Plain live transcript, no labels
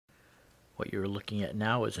What you're looking at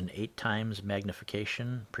now is an 8 times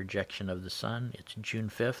magnification projection of the sun. It's June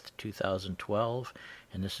 5th, 2012,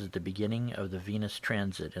 and this is the beginning of the Venus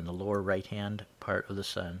transit in the lower right-hand part of the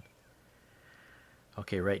sun.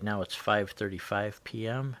 Okay, right now it's 5:35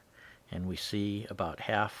 p.m., and we see about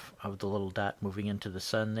half of the little dot moving into the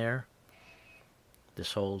sun there.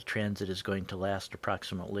 This whole transit is going to last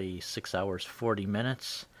approximately 6 hours 40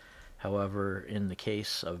 minutes. However, in the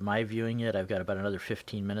case of my viewing it, I've got about another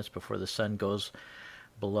 15 minutes before the sun goes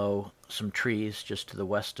below some trees just to the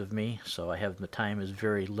west of me, so the time is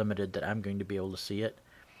very limited that I'm going to be able to see it.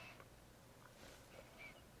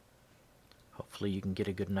 Hopefully you can get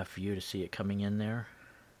a good enough view to see it coming in there.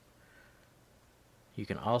 You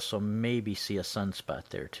can also maybe see a sunspot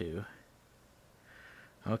there too.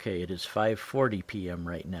 Okay, it is 5:40 p.m.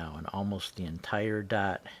 right now, and almost the entire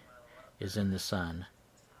dot is in the sun.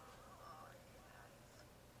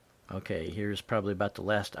 Okay, here's probably about the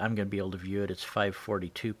last I'm going to be able to view it. It's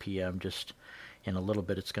 5:42 p.m. Just in a little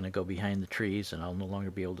bit it's going to go behind the trees and I'll no longer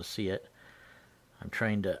be able to see it. I'm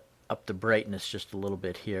trying to up the brightness just a little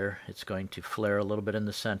bit here. It's going to flare a little bit in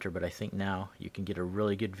the center, but I think now you can get a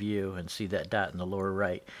really good view and see that dot in the lower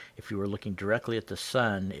right. If you were looking directly at the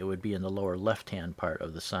sun, it would be in the lower left-hand part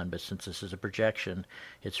of the sun, but since this is a projection,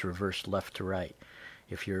 it's reversed left to right.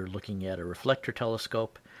 If you're looking at a reflector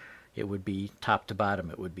telescope, it would be top to bottom,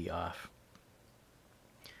 it would be off.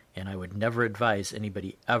 And I would never advise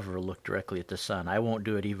anybody ever look directly at the sun. I won't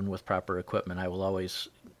do it even with proper equipment. I will always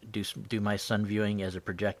do my sun viewing as a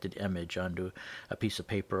projected image onto a piece of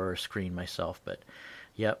paper or a screen myself. But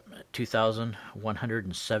yep,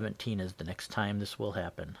 2117 is the next time this will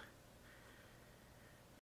happen.